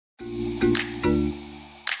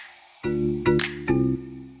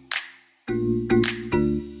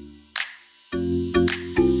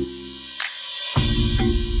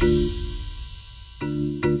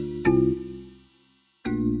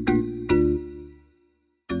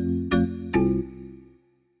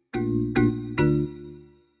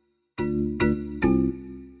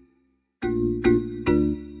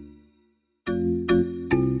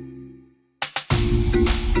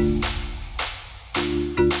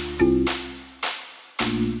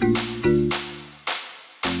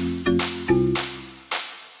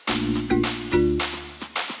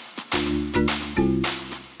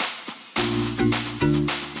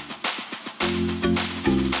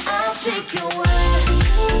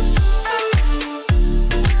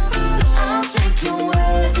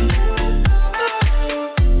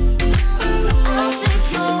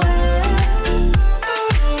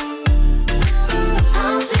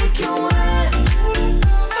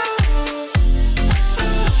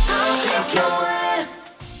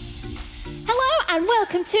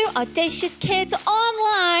Audacious Kids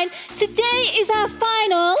Online. Today is our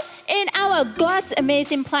final in our God's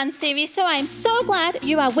Amazing Plan series, so I'm so glad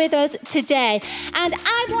you are with us today. And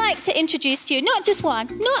I'd like to introduce to you not just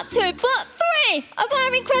one, not two, but three of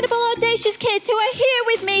our incredible Audacious kids who are here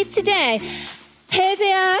with me today. Here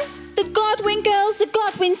they are, the Godwin girls, the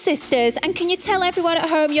Godwin sisters. And can you tell everyone at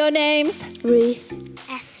home your names? Ruth,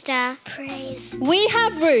 Esther, Praise. We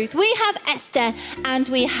have Ruth, we have Esther, and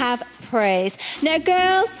we have Praise. Now,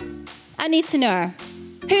 girls, I need to know,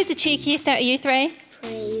 who's the cheekiest out of you three?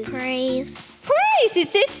 Praise. Praise. Praise,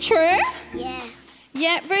 is this true? Yeah.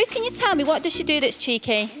 Yeah, Ruth, can you tell me, what does she do that's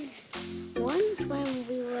cheeky? Once when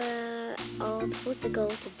we were all supposed to go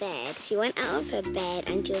to bed, she went out of her bed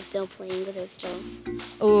and she was still playing with her straw.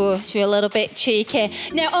 Oh, she's a little bit cheeky.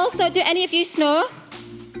 Now, also, do any of you snore?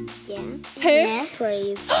 Yeah. Who? Yeah.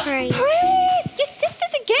 Praise. Praise. Praise! Your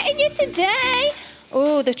sisters are getting you today.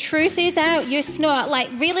 Oh, the truth is out. You snore, like,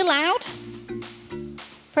 really loud?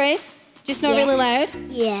 Praise? Do you snore really loud?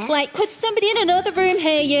 Yeah. Like, could somebody in another room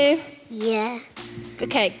hear you? Yeah.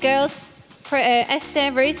 Okay, girls,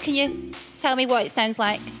 Esther, Ruth, can you tell me what it sounds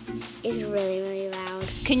like? It's really, really loud.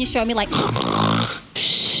 Can you show me, like,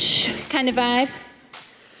 kind of vibe?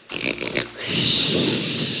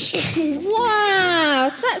 Wow,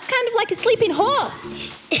 so that's kind of like a sleeping horse.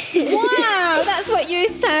 Wow, that's what you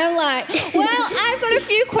sound like. Well, I've got a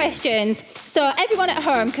few questions, so everyone at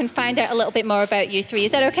home can find out a little bit more about you three.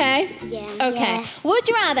 Is that okay? Yeah. Okay. Yeah. Would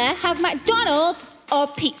you rather have McDonald's or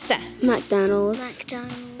pizza? McDonald's.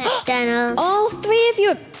 McDonald's. All three of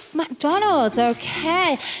you are McDonald's,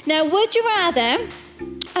 okay. Now, would you rather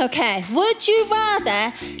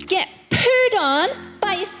get pooed on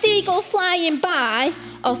by a seagull flying by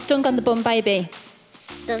or stung on the bum by a bee?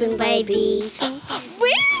 Stung by a bee.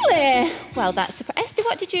 Really? Well, that's surprising. Esther,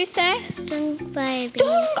 what did you say? Stung by a bee.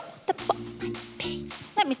 Stung the bum by a bee.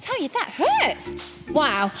 Let me tell you, that hurts.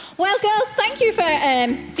 Wow. Well, girls, thank you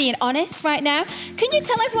for being honest right now. Can you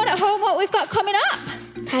tell everyone at home what we've got coming up?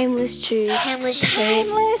 Timeless truth. Timeless truth.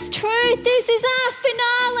 Timeless truth. This is our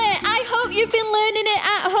finale. I hope you've been learning it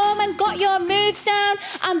at home and got your moves down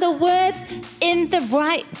and the words in the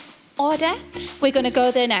right order. We're going to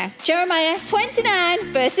go there now. Jeremiah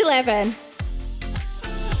 29, verse 11.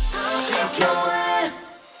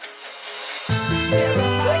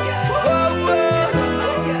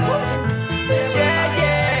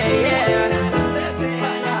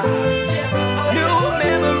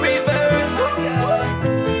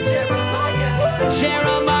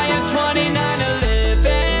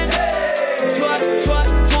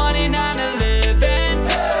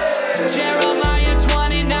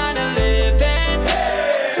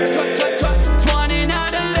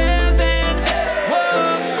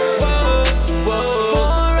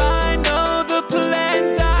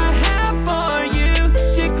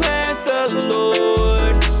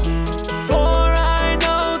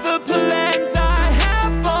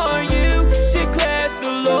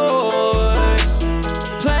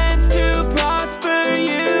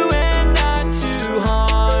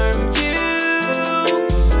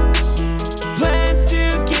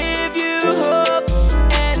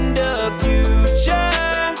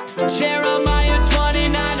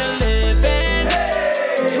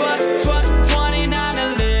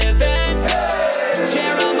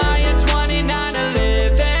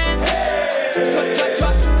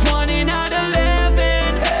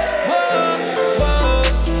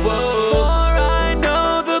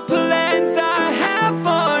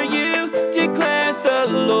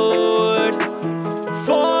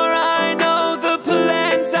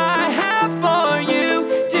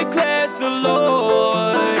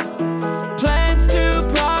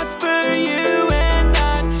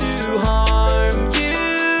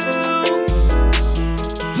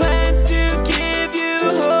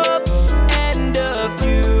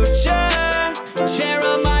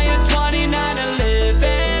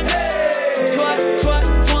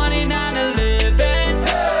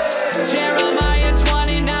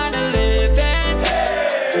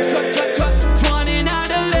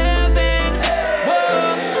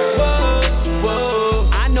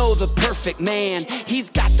 Man, he's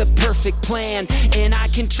got the perfect plan, and I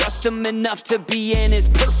can trust him enough to be in his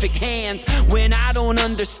perfect hands. When I don't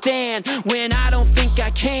understand, when I don't think I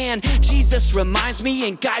can, Jesus reminds me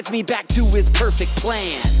and guides me back to his perfect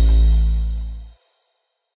plan.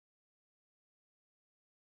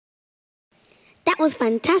 That was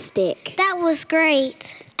fantastic. That was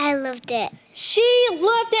great. I loved it. She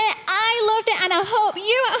loved it, I loved it, and I hope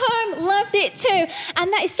you at home loved it too.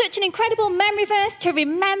 And that is such an incredible memory verse to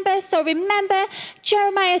remember. So remember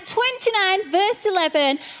Jeremiah 29, verse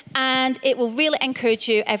 11, and it will really encourage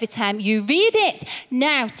you every time you read it.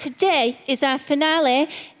 Now, today is our finale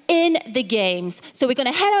in the games. So we're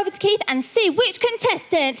going to head over to Keith and see which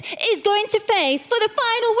contestant is going to face for the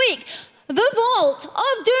final week the Vault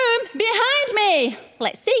of Doom behind me.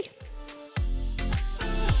 Let's see.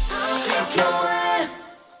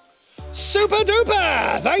 Super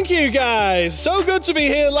duper! Thank you guys. So good to be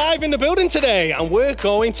here live in the building today, and we're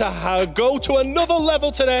going to go to another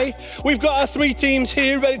level today. We've got our 3 teams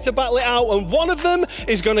here ready to battle it out, and one of them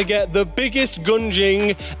is going to get the biggest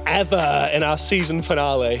gunging ever in our season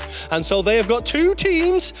finale. And so they have got 2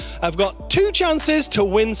 teams. I've got 2 chances to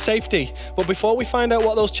win safety. But before we find out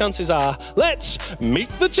what those chances are, let's meet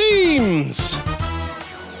the teams.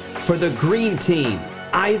 For the green team,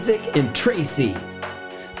 Isaac and Tracy.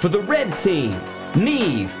 For the red team,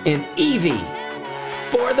 Neve and Evie.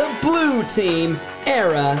 For the blue team,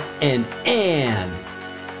 Era and Anne.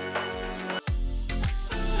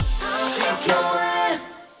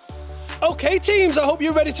 Okay teams, I hope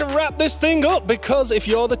you're ready to wrap this thing up, because if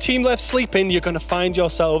you're the team left sleeping, you're going to find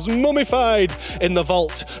yourselves mummified in the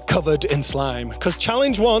vault covered in slime. Because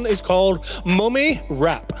challenge 1 is called Mummy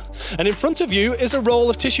Wrap. And in front of you is a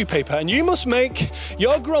roll of tissue paper, and you must make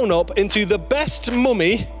your grown-up into the best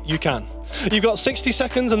mummy you can. You've got 60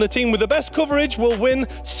 seconds, and the team with the best coverage will win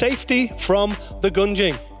safety from the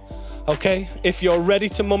gunging. Okay, if you're ready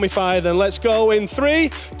to mummify, then let's go in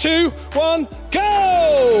 3, 2, 1,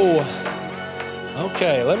 go!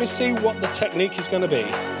 Okay, let me see what the technique is going to be.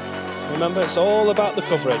 Remember, it's all about the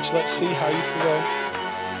coverage. Let's see how you can go.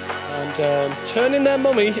 And turning their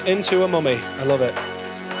mummy into a mummy. I love it.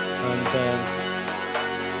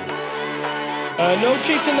 And no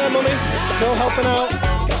cheating there, mummy. No helping out.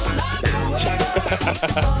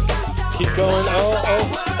 Keep going.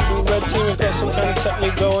 Oh, the red team have got some kind of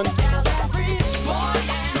technique going.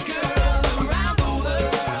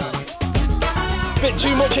 Bit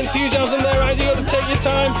too much enthusiasm there, Isaac. You got to take your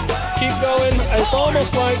time. Keep going. It's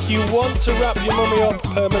almost like you want to wrap your mummy up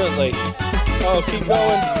permanently. Oh, keep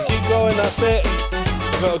going. That's it.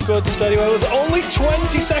 You've got a good steady way. There's only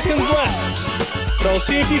 20 seconds left. So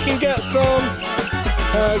see if you can get some.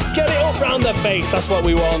 Get it up round their face. That's what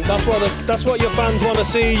we want. That's what your fans want to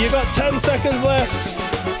see. You've got 10 seconds left.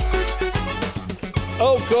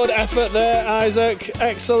 Oh, good effort there, Isaac.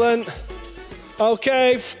 Excellent.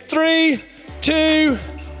 Okay, 3, 2,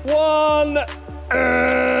 1.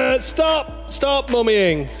 Stop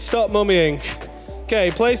mummying. Stop mummying.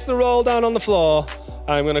 Okay, place the roll down on the floor.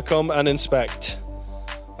 I'm going to come and inspect.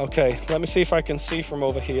 Okay, let me see if I can see from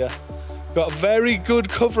over here. Got very good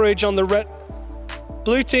coverage on the red.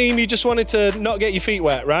 Blue team, you just wanted to not get your feet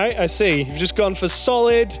wet, right? I see. You've just gone for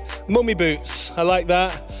solid mummy boots. I like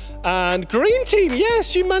that. And green team,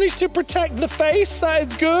 yes, you managed to protect the face. That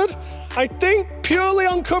is good. I think purely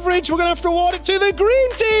on coverage, we're going to have to award it to the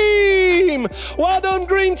green team. Well done,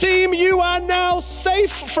 green team. You are now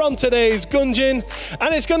safe from today's gunging.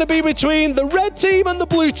 And it's going to be between the red team and the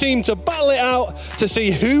blue team to battle it out to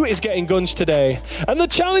see who is getting gunged today. And the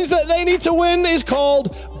challenge that they need to win is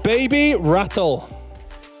called Baby Rattle.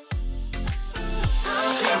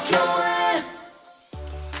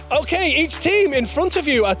 Okay, each team in front of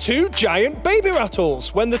you are 2 giant baby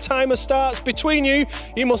rattles. When the timer starts between you,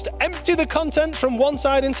 you must empty the contents from one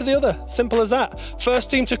side into the other. Simple as that.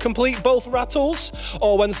 First team to complete both rattles,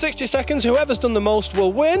 or when 60 seconds, whoever's done the most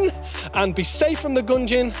will win and be safe from the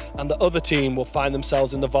gunging, and the other team will find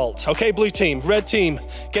themselves in the vault. Okay, blue team, red team,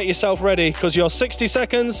 get yourself ready, because your 60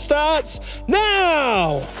 seconds starts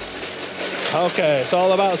now. Okay, it's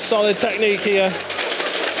all about solid technique here.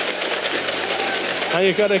 And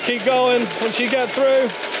you've got to keep going once you get through.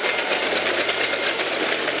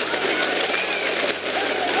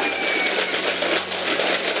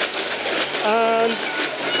 And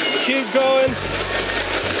keep going.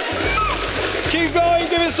 Keep going,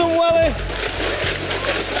 give it some welly.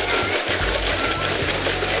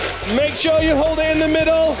 Make sure you hold it in the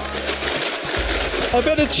middle. A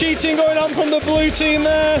bit of cheating going on from the blue team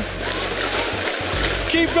there.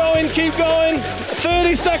 Keep going, keep going.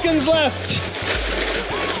 30 seconds left.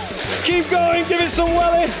 Keep going, give it some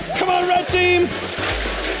welly. Come on, red team.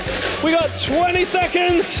 We got 20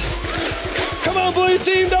 seconds. Come on, blue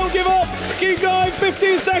team, don't give up. Keep going,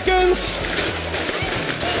 15 seconds.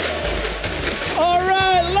 All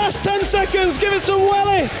right, last 10 seconds, give it some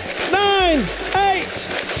welly. 9, 8,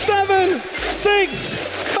 7, 6,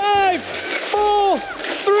 5, 4,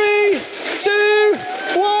 3, 2,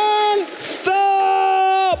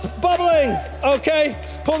 Okay,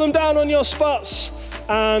 put them down on your spots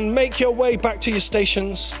and make your way back to your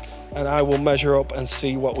stations, and I will measure up and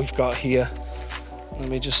see what we've got here. Let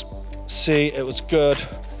me just see, it was good.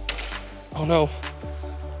 Oh no,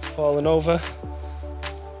 it's falling over.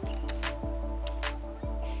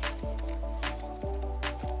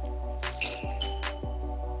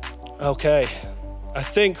 Okay, I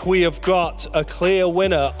think we have got a clear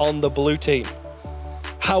winner on the blue team.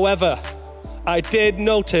 However, I did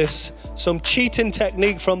notice some cheating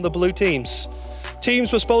technique from the blue teams.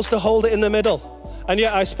 Teams were supposed to hold it in the middle, and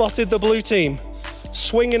yet I spotted the blue team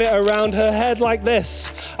swinging it around her head like this.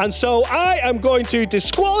 And so I am going to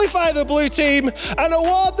disqualify the blue team and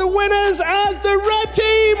award the winners as the red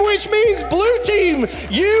team, which means blue team,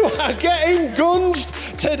 you are getting gunged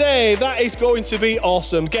today. That is going to be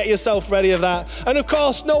awesome. Get yourself ready of that. And of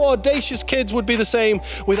course, no Audacious kids would be the same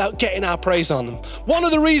without getting our praise on them. One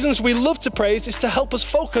of the reasons we love to praise is to help us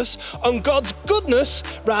focus on God's goodness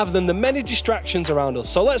rather than the many distractions around us.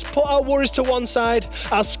 So let's put our worries to one side.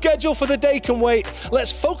 Our schedule for the day can wait.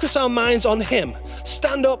 Let's focus our minds on Him.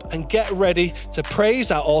 Stand up and get ready to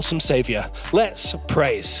praise our awesome Savior. Let's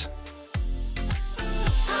praise.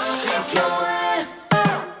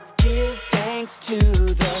 Give thanks to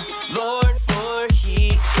the Lord, for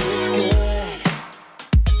He is good.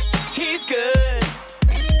 He's good.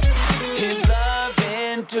 His love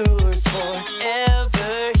endures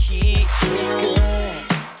forever. He is good.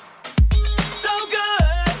 So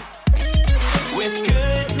good. With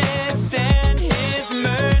goodness and His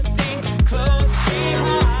mercy close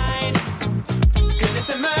behind. Goodness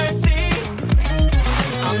and mercy.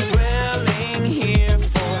 I'm dwelling here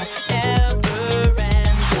forever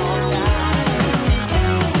and all time.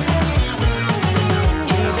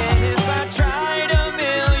 Even if I tried a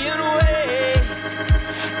million ways,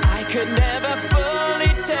 I could never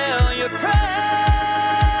fully tell your praise.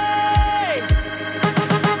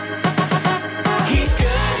 He's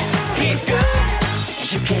good, He's good.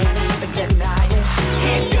 You can't even deny it.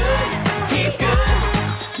 He's good, He's good.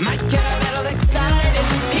 Might get a little excited.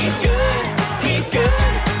 He's good, He's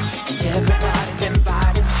good. And everybody's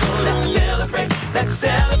invited, so let's celebrate, let's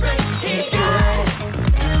celebrate. He's good.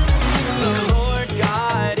 The Lord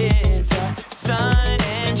God is a sun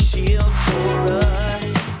and shield for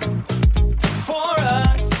us. For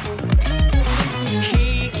us.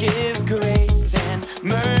 He gives grace and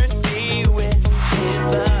mercy with His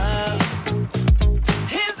love.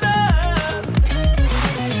 His love.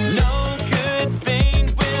 No good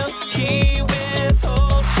thing will He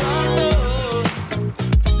withhold from those.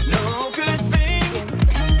 No good thing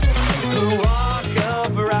who walk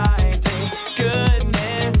uprightly.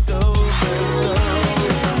 Goodness overflows.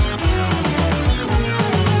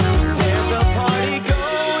 There's a party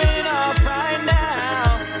going off right now,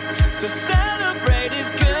 so celebrate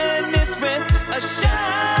His goodness with a shout.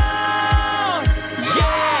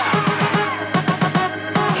 Yeah!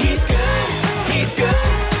 He's good, He's good.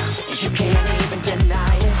 You can't even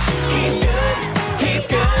deny it. He's good, He's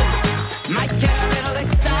good. Might get a little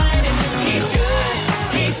excited. He's good,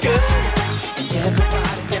 He's good. And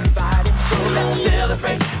everybody's invited, so let's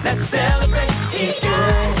celebrate, let's celebrate. He's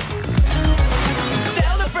good.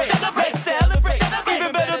 Celebrate, celebrate, celebrate.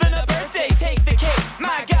 Even better than a birthday, take the cake.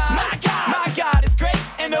 My God, my God, my God is great.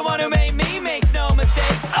 And the one who made me makes no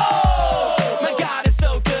mistakes. Oh, my God is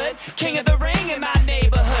so good. King of the ring in my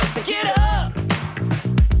neighborhood. So get up.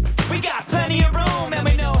 We got plenty of room and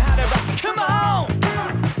we know how to rock it. Come on.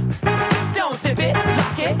 Don't sip it,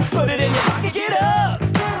 lock it, put it in your pocket. Get up.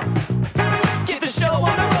 Get the show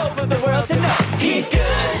on the road for the world to know. He's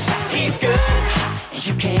good, He's good.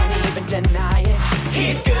 You can't even deny it.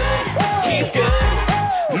 He's good, He's good.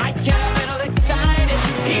 Might get a little excited.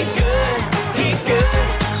 He's good, He's good.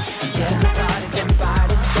 And everybody's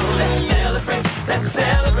invited, so let's celebrate, let's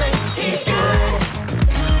celebrate. He's good.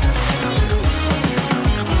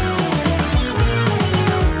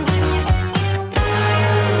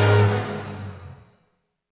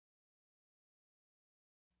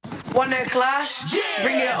 One night clash,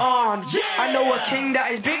 bring it on. I know a king that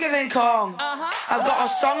is bigger than Kong. I've got a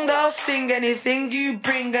song that'll sting anything you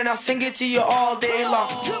bring, and I'll sing it to you all day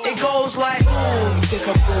long. It goes like boom,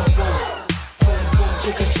 chicka boom boom, boom boom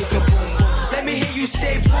chicka chicka boom boom. Let me hear you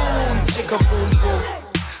say boom, chicka boom boom,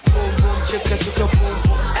 boom boom chicka chicka boom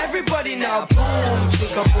boom. Everybody now boom,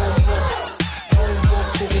 chicka boom boom, boom boom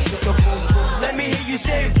chicka chicka boom boom. Let me hear you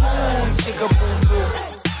say boom, chicka boom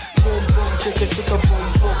boom. Boom, boom, chicka, chicka,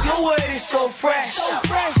 boom, boom. Your word is so fresh. So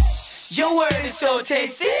fresh. Your word is so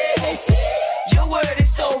tasty. Tasty. Your word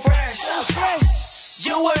is so fresh. So fresh.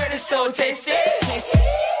 Your word is so tasty. Tasty.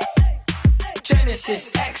 Check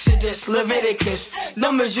Genesis, Exodus, Leviticus,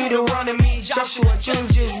 Numbers, Deuteronomy, Joshua,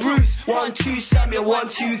 Judges, Ruth, 1-2 Samuel,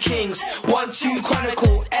 1-2 Kings, 1-2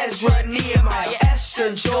 Chronicles, Ezra, Nehemiah,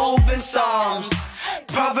 Esther, Job and Psalms,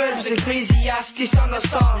 Proverbs, Ecclesiastes, Song of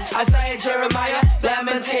Songs, Isaiah, Jeremiah,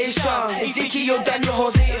 Lamentations, Ezekiel, Daniel,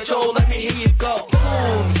 Hosea, Joel, let me hear you go.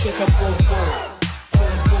 Boom, chicka boom boom,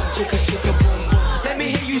 boom boom, chicka chicka boom boom. Let me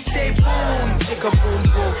hear you say boom, chicka boom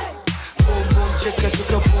boom, boom boom, chicka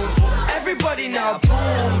chicka boom boom. Everybody now,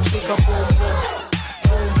 boom, chicka boom boom,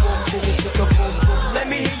 boom boom, chicka chicka boom boom. Let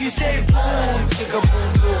me hear you say boom, chicka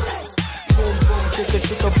boom boom, boom boom, chicka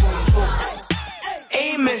chicka boom boom.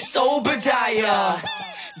 Amos, Obadiah,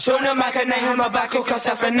 Jonah, Micah, Nahum, Habakkuk,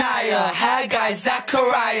 Zephaniah, Haggai,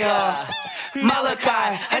 Zechariah,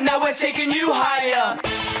 Malachi, and now we're taking you higher.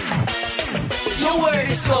 Your word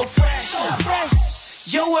is so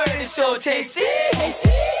fresh, your word is so tasty,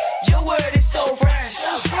 your word is so fresh,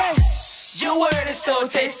 your word is so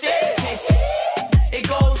tasty. It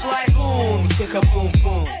goes like boom, chicka boom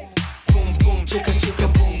boom, boom boom, chicka chicka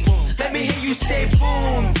boom boom. Let me hear you say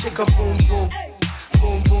boom, chicka boom boom,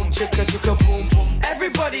 boom boom, chicka chicka boom boom.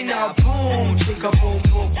 Everybody now, boom, chicka boom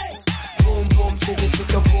boom, boom boom, chicka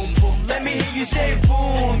chicka boom boom. Let me hear you say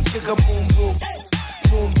boom, chicka boom boom,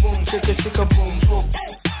 boom boom, chicka chicka boom boom.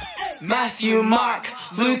 Matthew, Mark,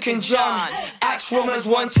 Luke and John, Acts, Romans,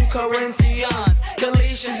 1-2 Corinthians,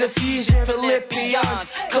 Galatians, Ephesians,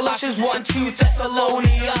 Philippians, Colossians, 1-2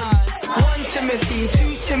 Thessalonians, 1 Timothy,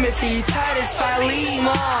 2 Timothy, Titus,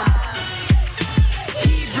 Philemon,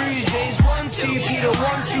 Hebrews, James, 1-2 Peter,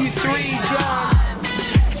 1-2 3 John,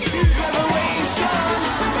 2 Revelation.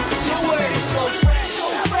 Your word is so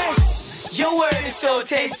fresh, your word is so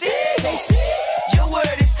tasty, your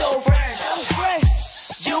word is so fresh,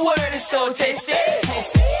 your word is so tasty.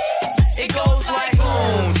 It goes like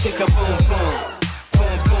boom, chicka boom boom,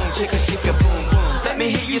 boom boom, chicka chicka boom boom. Let me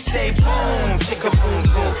hear you say boom, chicka boom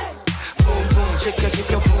boom, boom boom, chicka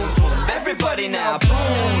chicka boom boom. Everybody now,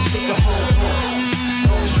 boom, chicka boom boom,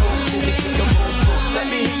 boom boom, chicka chicka boom boom. Let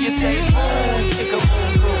me hear you say boom, chicka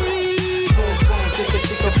boom boom, boom boom, chicka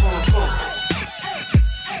chicka boom boom.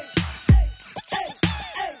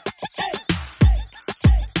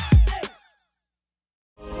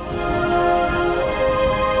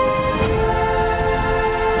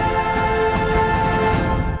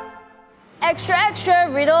 Extra, extra,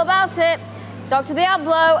 read all about it. Dr.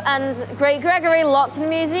 Diablo and Great Gregory locked in the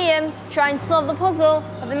museum, trying to solve the puzzle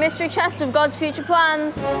of the mystery chest of God's future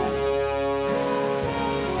plans.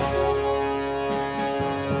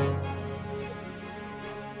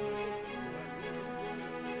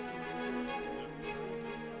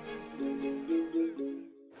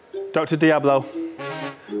 Dr. Diablo,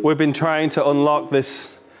 we've been trying to unlock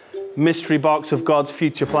this mystery box of God's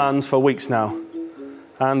future plans for weeks now.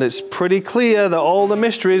 And it's pretty clear that all the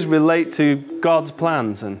mysteries relate to God's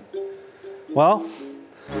plans. And, well,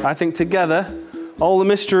 I think together, all the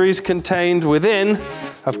mysteries contained within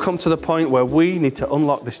have come to the point where we need to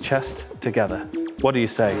unlock this chest together. What do you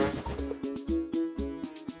say?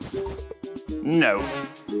 No.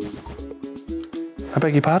 I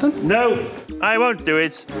beg your pardon? No, I won't do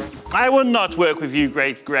it. I will not work with you,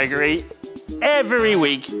 Great Gregory. Every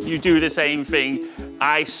week, you do the same thing.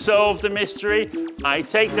 I solve the mystery, I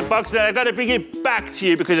take the box, then I've got to bring it back to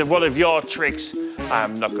you because of one of your tricks.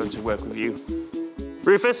 I'm not going to work with you.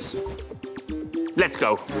 Rufus, let's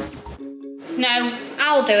go. No,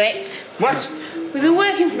 I'll do it. What? We've been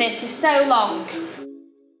working for this for so long.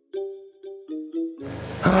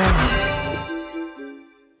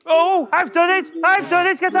 Oh, I've done it! I've done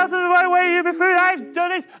it! Get out of my way, you buffoon! I've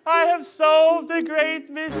done it! I have solved the great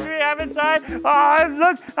mystery, haven't I? Oh,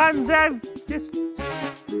 look, I'm just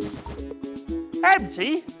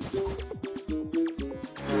empty.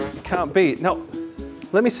 Can't be. No,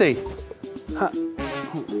 let me see.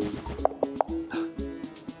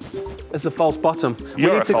 It's a false bottom. We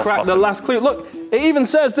need to crack the last clue. Look, it even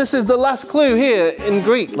says this is the last clue here in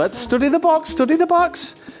Greek. Let's study the box, study the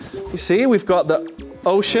box. You see, we've got the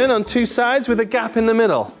ocean on two sides with a gap in the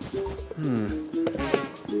middle.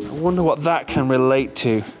 I wonder what that can relate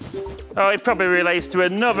to. Oh, it probably relates to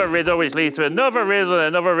another riddle, which leads to another riddle,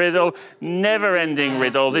 another riddle, never-ending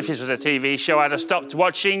riddles. If this was a TV show, I'd have stopped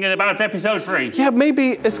watching at about episode 3. Yeah,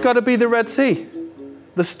 maybe it's got to be the Red Sea.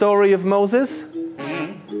 The story of Moses.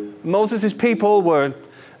 Moses' people were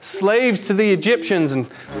slaves to the Egyptians, and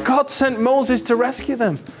God sent Moses to rescue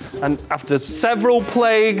them. And after several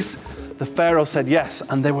plagues, the Pharaoh said yes,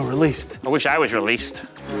 and they were released. I wish I was released.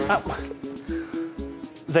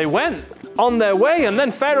 They went on their way, and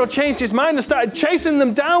then Pharaoh changed his mind and started chasing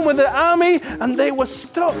them down with the army, and they were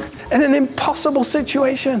stuck in an impossible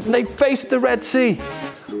situation. They faced the Red Sea.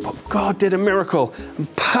 But God did a miracle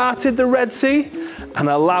and parted the Red Sea and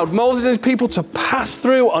allowed Moses and his people to pass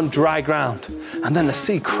through on dry ground. And then the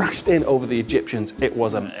sea crashed in over the Egyptians. It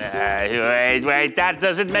was a... Wait, that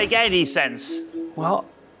doesn't make any sense. Well,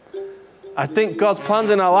 I think God's plans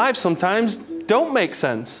in our lives sometimes don't make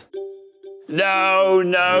sense. No,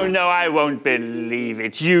 I won't believe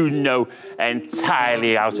it. You know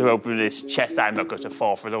entirely how to open this chest. I'm not going to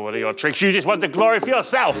fall for all of your tricks. You just want the glory for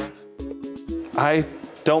yourself. I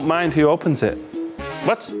don't mind who opens it.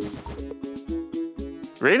 What?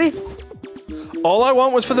 Really? All I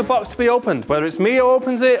want was for the box to be opened, whether it's me who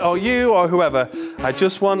opens it or you or whoever. I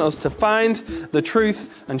just want us to find the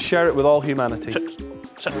truth and share it with all humanity.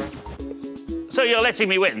 So you're letting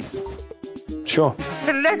me win? Sure.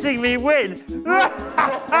 Letting me win?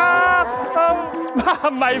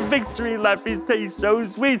 Oh, my victory laugh tastes so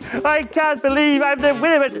sweet. I can't believe I'm the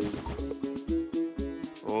winner.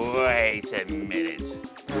 Wait a minute.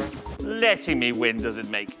 Letting me win doesn't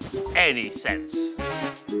make any sense.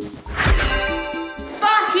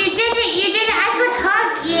 Boss, you did it! You did it! I could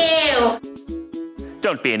hug you!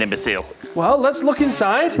 Don't be an imbecile. Well, let's look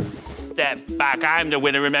inside. Step back. I'm the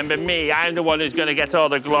winner, remember me. I'm the one who's going to get all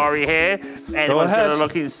the glory here. Anyone's going to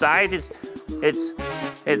look inside.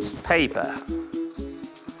 It's paper.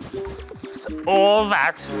 It's all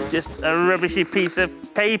that, just a rubbishy piece of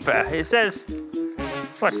paper. It says,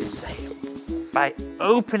 what's it say? By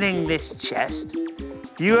opening this chest,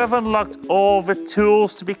 you have unlocked all the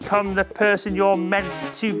tools to become the person you're meant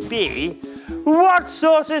to be. What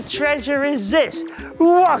sort of treasure is this?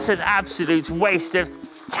 What an absolute waste of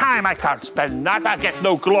time. I can't spend that. I get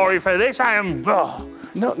no glory for this. I am... Oh.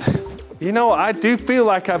 No, you know, I do feel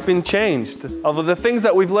like I've been changed. Of the things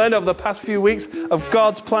that we've learned over the past few weeks of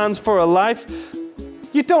God's plans for a life,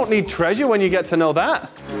 you don't need treasure when you get to know that.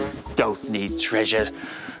 Don't need treasure.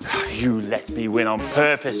 You let me win on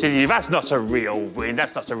purpose, didn't you? That's not a real win.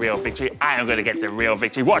 That's not a real victory. I am going to get the real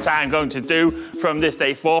victory. What I am going to do from this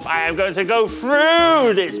day forth, I am going to go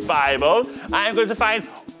through this Bible. I am going to find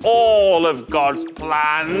all of God's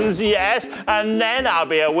plans, yes, and then I'll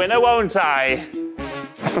be a winner, won't I?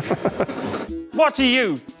 What are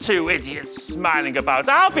you two idiots smiling about?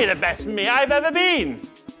 I'll be the best me I've ever been.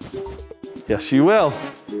 Yes, you will.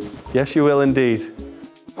 Yes, you will indeed.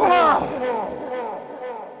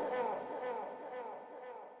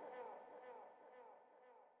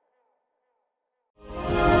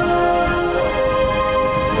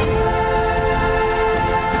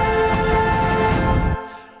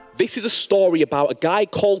 This is a story about a guy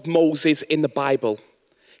called Moses in the Bible.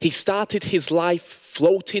 He started his life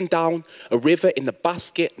floating down a river in a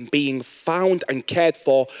basket and being found and cared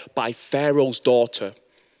for by Pharaoh's daughter.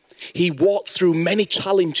 He walked through many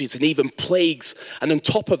challenges and even plagues, and on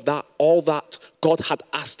top of that, all that, God had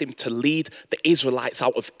asked him to lead the Israelites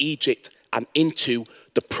out of Egypt and into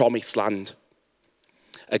the promised land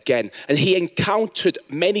again. And he encountered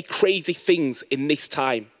many crazy things in this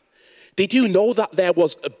time. Did you know that there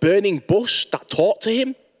was a burning bush that talked to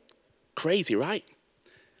him? Crazy, right?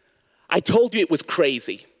 I told you it was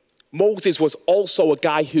crazy. Moses was also a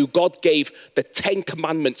guy who God gave the 10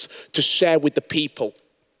 Commandments to share with the people.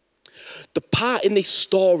 The part in this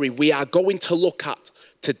story we are going to look at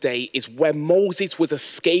today is when Moses was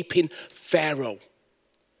escaping Pharaoh.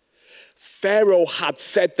 Pharaoh had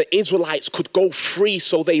said the Israelites could go free,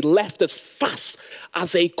 so they left as fast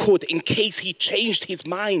as they could in case he changed his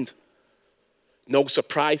mind. No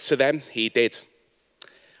surprise to them, he did.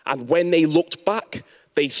 And when they looked back,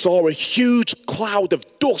 they saw a huge cloud of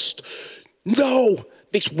dust. No,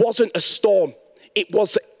 this wasn't a storm. It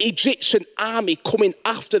was the Egyptian army coming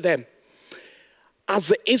after them. As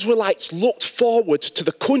the Israelites looked forward to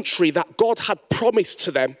the country that God had promised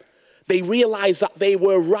to them, they realized that they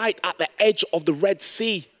were right at the edge of the Red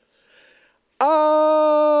Sea.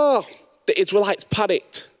 The Israelites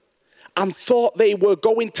panicked and thought they were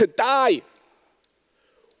going to die.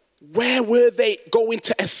 Where were they going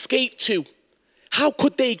to escape to? How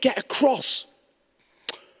could they get across?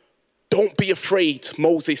 Don't be afraid,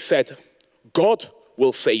 Moses said. God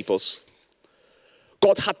will save us.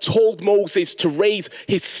 God had told Moses to raise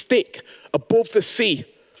his stick above the sea.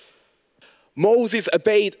 Moses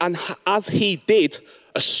obeyed, and as he did,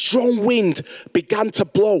 a strong wind began to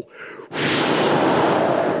blow.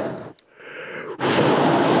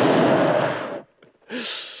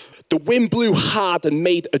 The wind blew hard and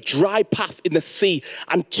made a dry path in the sea,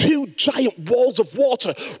 and 2 giant walls of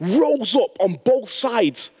water rose up on both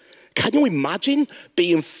sides. Can you imagine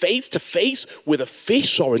being face to face with a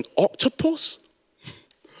fish or an octopus?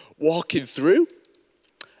 Walking through?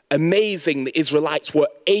 Amazing, the Israelites were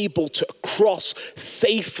able to cross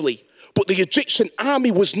safely, but the Egyptian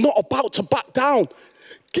army was not about to back down.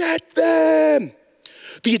 Get them!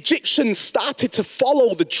 The Egyptians started to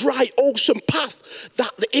follow the dry ocean path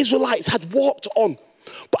that the Israelites had walked on.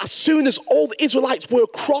 But as soon as all the Israelites were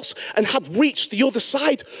across and had reached the other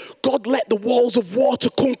side, God let the walls of water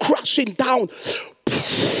come crashing down.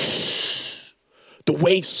 The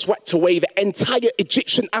waves swept away the entire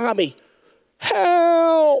Egyptian army.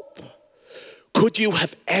 Help! Could you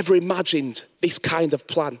have ever imagined this kind of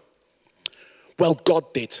plan? Well,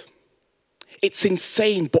 God did. It's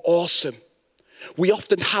insane but awesome. We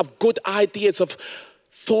often have good ideas of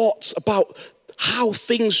thoughts about how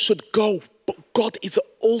things should go, but God is the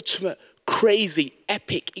ultimate, crazy,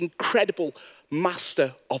 epic, incredible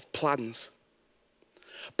master of plans.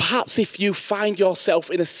 Perhaps if you find yourself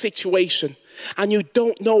in a situation and you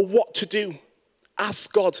don't know what to do,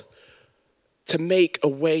 ask God to make a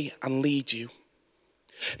way and lead you.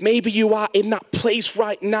 Maybe you are in that place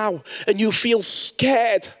right now and you feel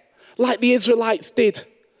scared like the Israelites did.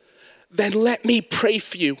 Then let me pray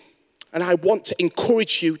for you. And I want to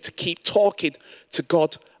encourage you to keep talking to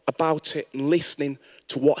God about it and listening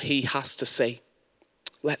to what he has to say.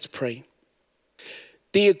 Let's pray.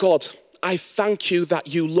 Dear God, I thank you that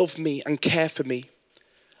you love me and care for me.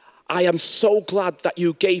 I am so glad that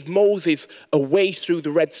you gave Moses a way through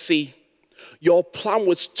the Red Sea. Your plan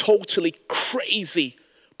was totally crazy,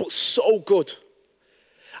 but so good.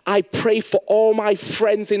 I pray for all my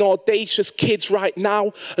friends in Audacious Kids right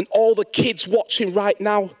now and all the kids watching right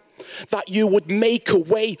now, that you would make a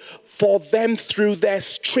way for them through their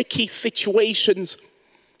tricky situations.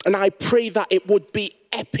 And I pray that it would be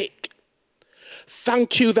epic.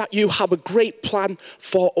 Thank you that you have a great plan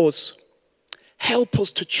for us. Help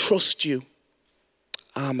us to trust you.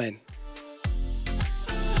 Amen.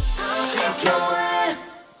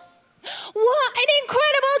 What an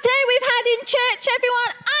incredible day we've had in church,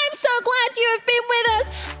 everyone. I'm so glad you have been with us.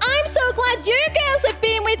 I'm so glad you girls have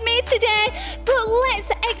been with me today. But let's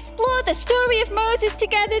explore the story of Moses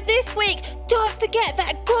together this week. Don't forget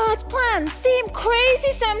that God's plans seem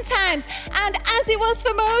crazy sometimes. And as it was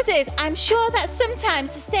for Moses, I'm sure that's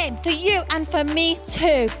sometimes the same for you and for me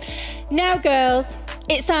too. Now, girls,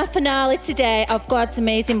 it's our finale today of God's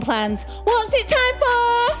amazing plans. What's it time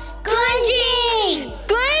for? Gunging!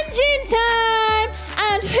 Gunging time!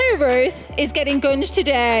 And who, Ruth, is getting gunged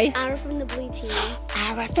today? Ara from the blue team.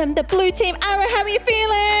 Ara from the blue team. Ara, how are you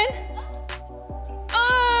feeling?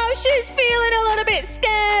 Oh, she's feeling a little bit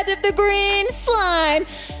scared of the green slime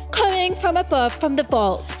coming from above from the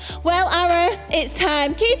vault. Well, Ara, it's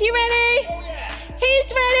time. Keith, you ready? Oh, yes.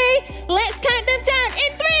 He's ready. Let's count them down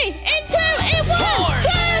in 3, in 2, in 1. 4,